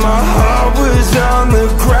when my heart was on the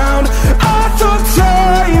ground? I thought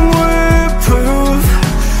time would prove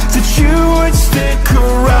that you would stick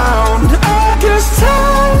around. I guess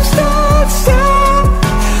time starts down,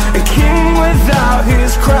 a king without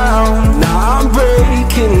his crown. Now I'm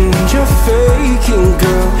breaking, you're faking,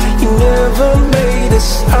 girl. You never made a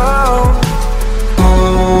sound.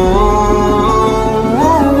 Oh,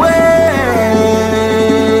 wait,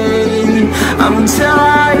 I'm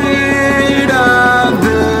tired of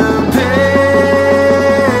the pain.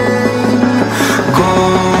 Go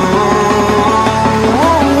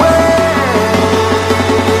away.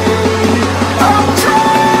 I'm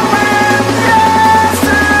tired with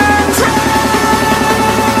yesterday.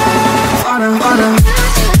 Harder, harder.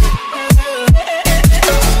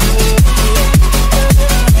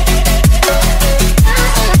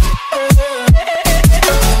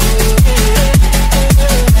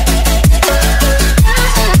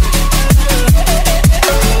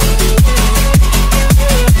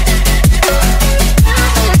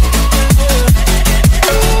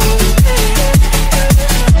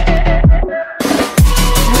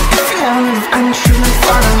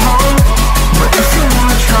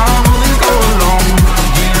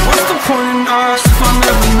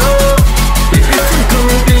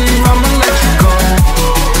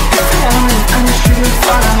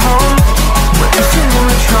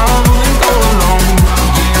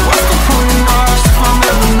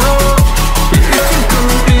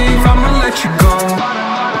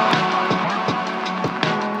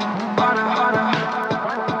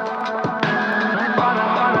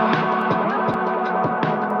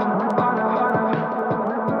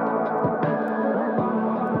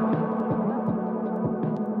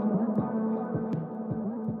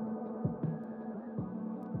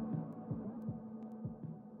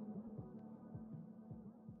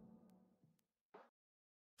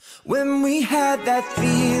 When we had that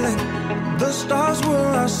feeling, the stars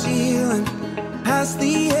were our ceiling, past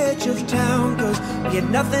the edge of town, cause we had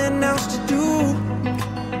nothing else to do.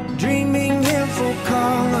 Dreaming in full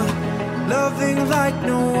color, loving like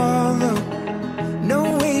no other. No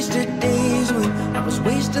wasted days when I was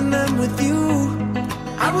wasting them with you.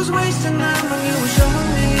 I was wasting them when you were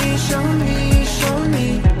showing me, showing me, showing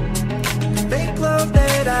me fake love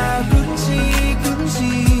that I couldn't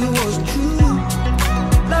see was true.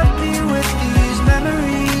 Left me with these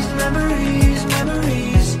memories, memories,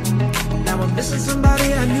 memories. Now I'm missing somebody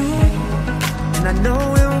I knew, and I know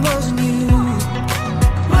it wasn't you.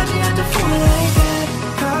 Why'd you have to fool me like that?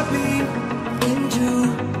 Caught me into,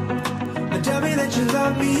 but tell me that you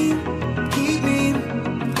love me, keep me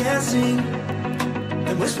guessing,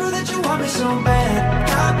 and whisper that you want me so bad.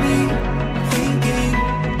 Got me thinking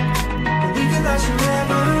that we could last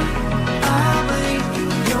forever. I believe you,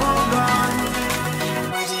 you're gone.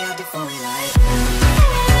 Why'd you have to fool me like that?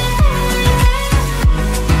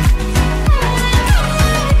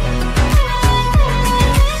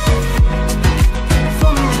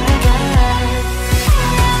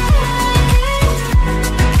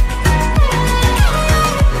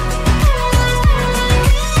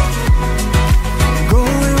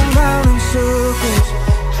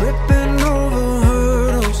 Tripping over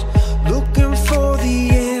hurdles, look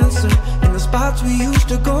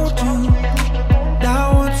go to. Now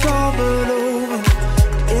it's all but over.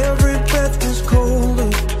 Every breath was colder.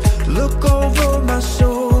 Look over my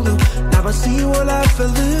shoulder. Now I see what I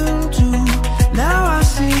fell into. Now I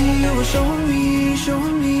see you were showing me,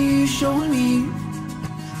 showing me, showing me.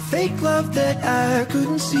 Fake love that I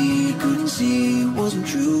couldn't see wasn't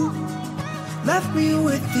true. Left me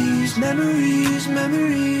with these memories,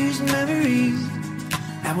 memories, memories.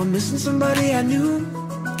 Now I'm missing somebody I knew,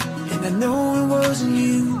 and I know it wasn't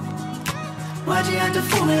you. Why'd you have to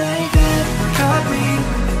fool me like that? Caught me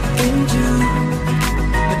into.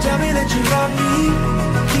 Now tell me that you love me,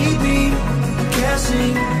 keep me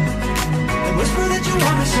guessing, and whisper that you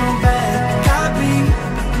want me so bad. Got me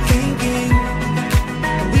thinking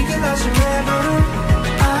we could last forever.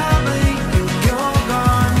 I believe you're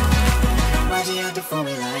gone. Why'd you have to fool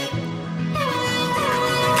me like?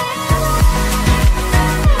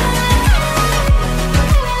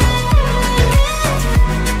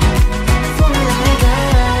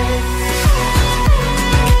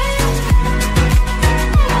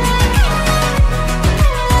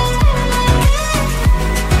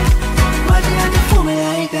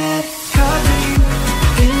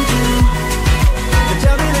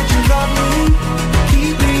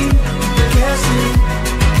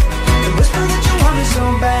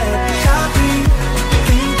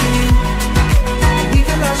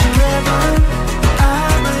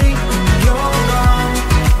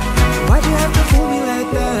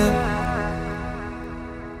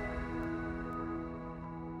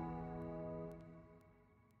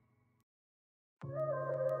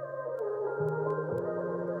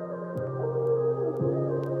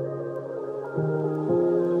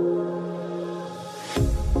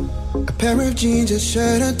 Pair of jeans, a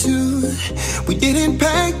shirt or two. We didn't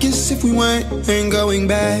pack as if we weren't going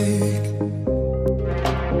back.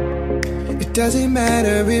 It doesn't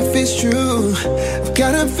matter if it's true. I've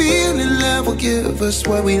got a feeling love will give us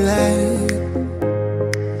what we lack.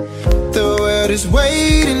 The world is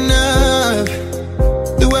waiting up.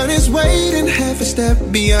 The world is waiting half a step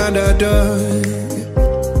beyond our door.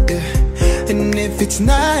 Yeah. And if it's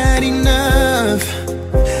not enough,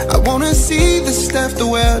 I wanna see the stuff the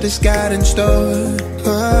world has got in store.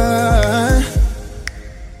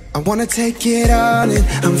 I wanna take it all in,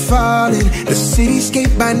 I'm falling. The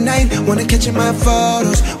cityscape by night, wanna catch in my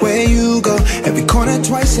photos. Where you go, every corner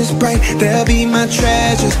twice as bright. They'll be my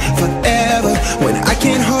treasures forever. When I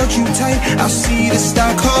can't hold you tight, I'll see the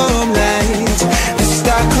Stockholm lights. The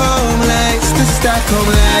Stockholm lights, the Stockholm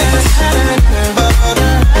lights.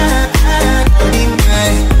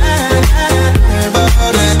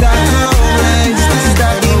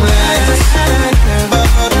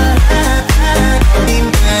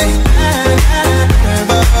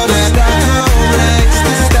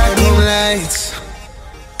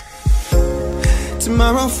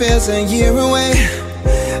 Tomorrow feels a year away,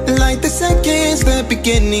 like the seconds, the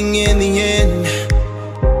beginning and the end.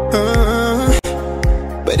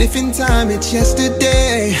 But if in time it's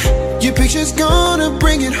yesterday, your picture's gonna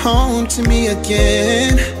bring it home to me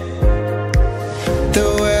again. The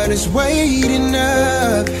world is waiting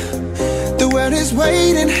up. The world is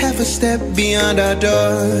waiting half a step beyond our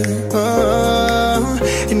door.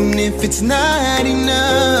 And if it's not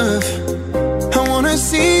enough, I wanna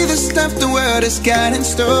see the stuff the world has got in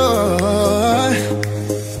store.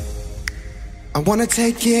 I wanna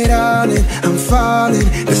take it all in, I'm falling.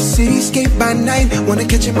 The cityscape by night, wanna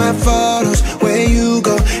catch in my photos. Where you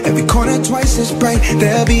go, every corner twice as bright.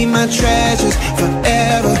 They'll be my treasures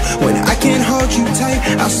forever. When I can't hold you tight,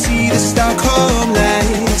 I'll see the Stockholm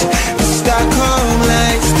lights. The Stockholm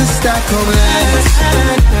lights, the Stockholm lights.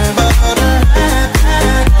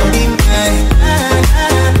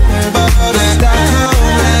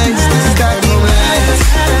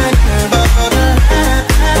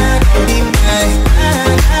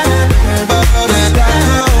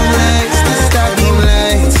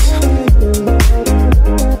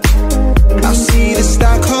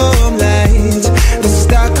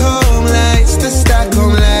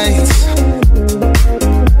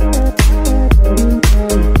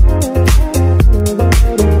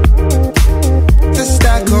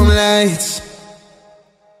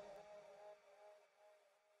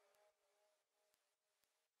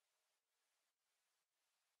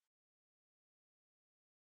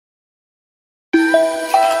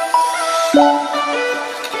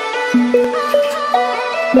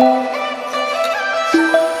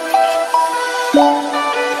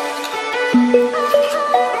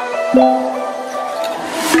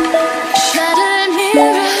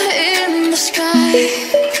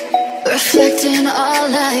 Reflecting all